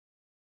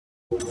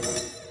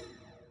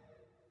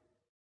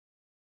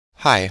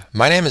Hi,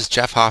 my name is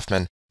Jeff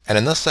Hoffman, and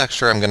in this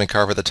lecture I'm going to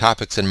cover the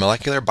topics in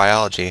molecular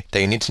biology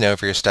that you need to know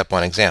for your Step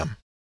 1 exam.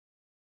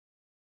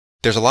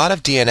 There's a lot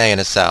of DNA in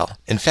a cell.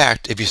 In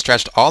fact, if you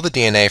stretched all the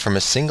DNA from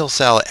a single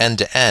cell end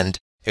to end,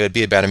 it would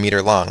be about a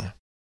meter long.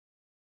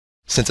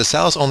 Since a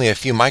cell is only a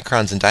few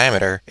microns in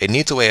diameter, it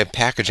needs a way of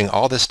packaging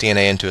all this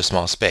DNA into a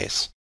small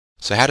space.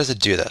 So how does it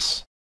do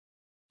this?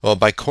 Well,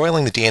 by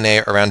coiling the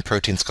DNA around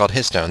proteins called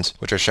histones,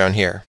 which are shown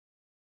here.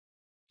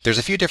 There's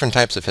a few different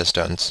types of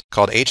histones,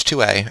 called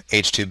H2A,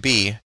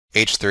 H2B,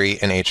 H3,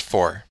 and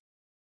H4.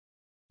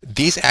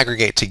 These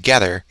aggregate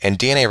together, and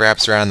DNA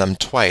wraps around them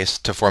twice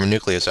to form a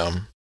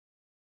nucleosome.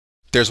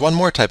 There's one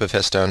more type of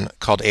histone,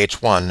 called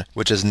H1,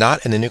 which is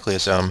not in the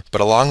nucleosome,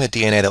 but along the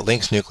DNA that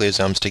links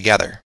nucleosomes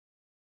together.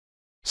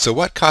 So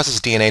what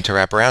causes DNA to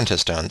wrap around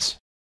histones?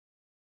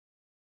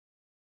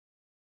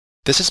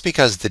 This is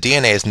because the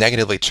DNA is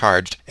negatively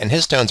charged, and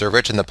histones are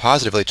rich in the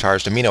positively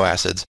charged amino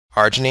acids,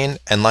 arginine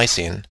and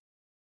lysine.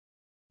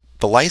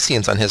 The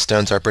lysines on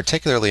histones are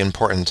particularly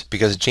important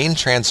because gene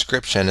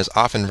transcription is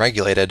often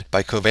regulated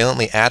by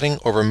covalently adding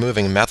or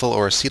removing methyl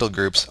or acetyl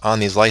groups on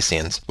these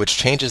lysines, which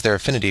changes their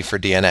affinity for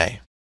DNA.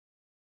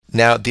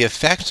 Now, the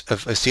effect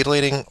of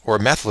acetylating or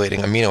methylating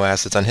amino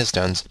acids on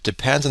histones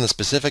depends on the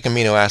specific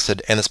amino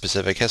acid and the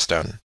specific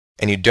histone,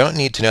 and you don't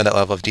need to know that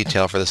level of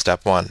detail for the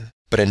Step 1.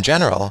 But in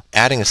general,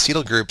 adding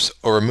acetyl groups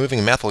or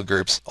removing methyl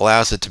groups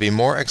allows it to be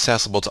more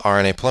accessible to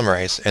RNA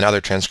polymerase and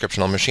other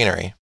transcriptional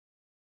machinery.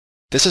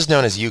 This is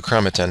known as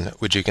euchromatin,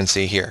 which you can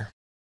see here.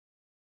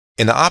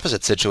 In the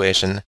opposite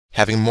situation,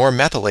 having more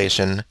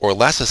methylation or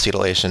less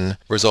acetylation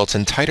results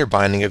in tighter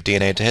binding of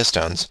DNA to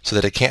histones so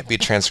that it can't be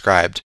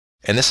transcribed,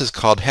 and this is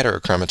called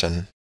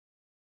heterochromatin.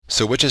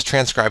 So which is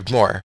transcribed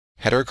more,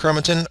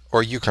 heterochromatin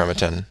or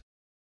euchromatin?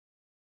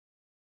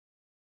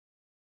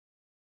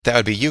 That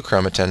would be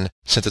euchromatin,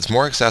 since it's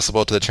more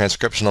accessible to the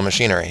transcriptional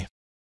machinery.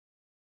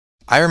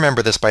 I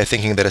remember this by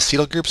thinking that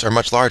acetyl groups are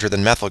much larger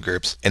than methyl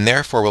groups, and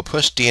therefore will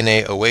push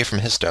DNA away from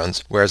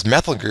histones, whereas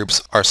methyl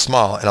groups are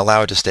small and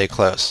allow it to stay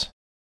close.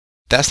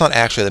 That's not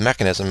actually the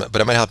mechanism,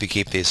 but it might help you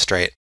keep these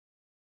straight.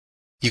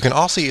 You can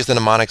also use the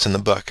mnemonics in the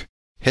book.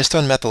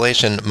 Histone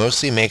methylation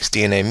mostly makes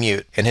DNA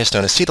mute, and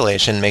histone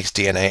acetylation makes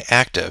DNA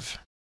active.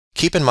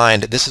 Keep in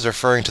mind this is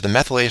referring to the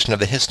methylation of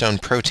the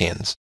histone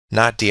proteins,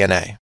 not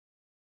DNA.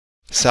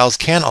 Cells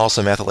can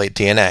also methylate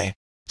DNA,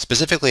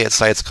 specifically at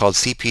sites called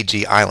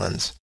CpG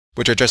islands,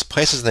 which are just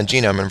places in the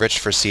genome enriched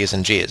for C's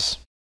and G's.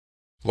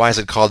 Why is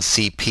it called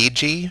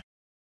CpG?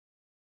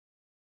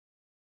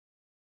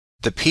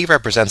 The P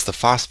represents the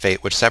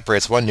phosphate which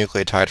separates one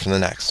nucleotide from the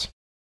next.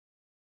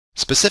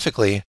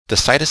 Specifically, the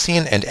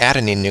cytosine and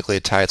adenine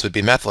nucleotides would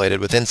be methylated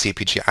within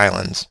CpG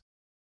islands.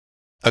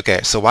 Okay,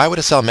 so why would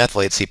a cell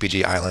methylate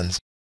CpG islands?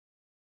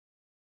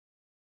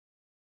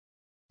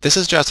 This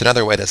is just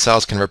another way that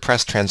cells can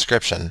repress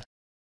transcription.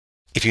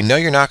 If you know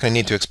you're not going to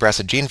need to express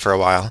a gene for a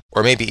while,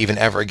 or maybe even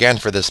ever again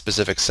for this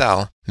specific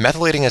cell,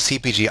 methylating a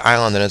CpG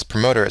island and its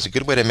promoter is a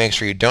good way to make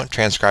sure you don't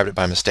transcribe it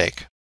by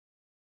mistake.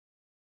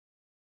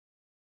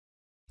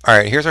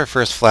 Alright, here's our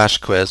first flash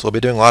quiz. We'll be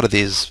doing a lot of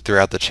these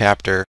throughout the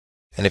chapter,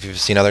 and if you've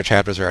seen other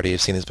chapters already,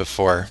 you've seen these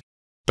before.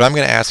 But I'm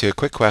going to ask you a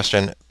quick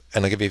question,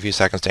 and I'll give you a few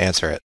seconds to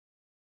answer it.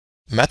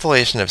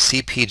 Methylation of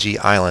CpG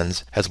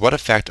islands has what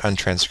effect on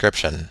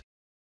transcription?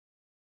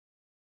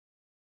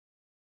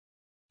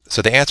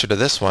 So the answer to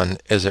this one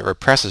is it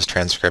represses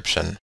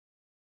transcription.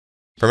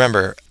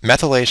 Remember,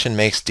 methylation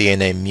makes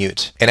DNA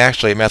mute, and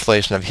actually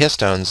methylation of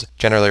histones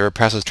generally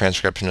represses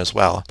transcription as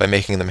well by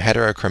making them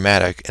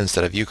heterochromatic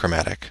instead of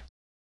euchromatic.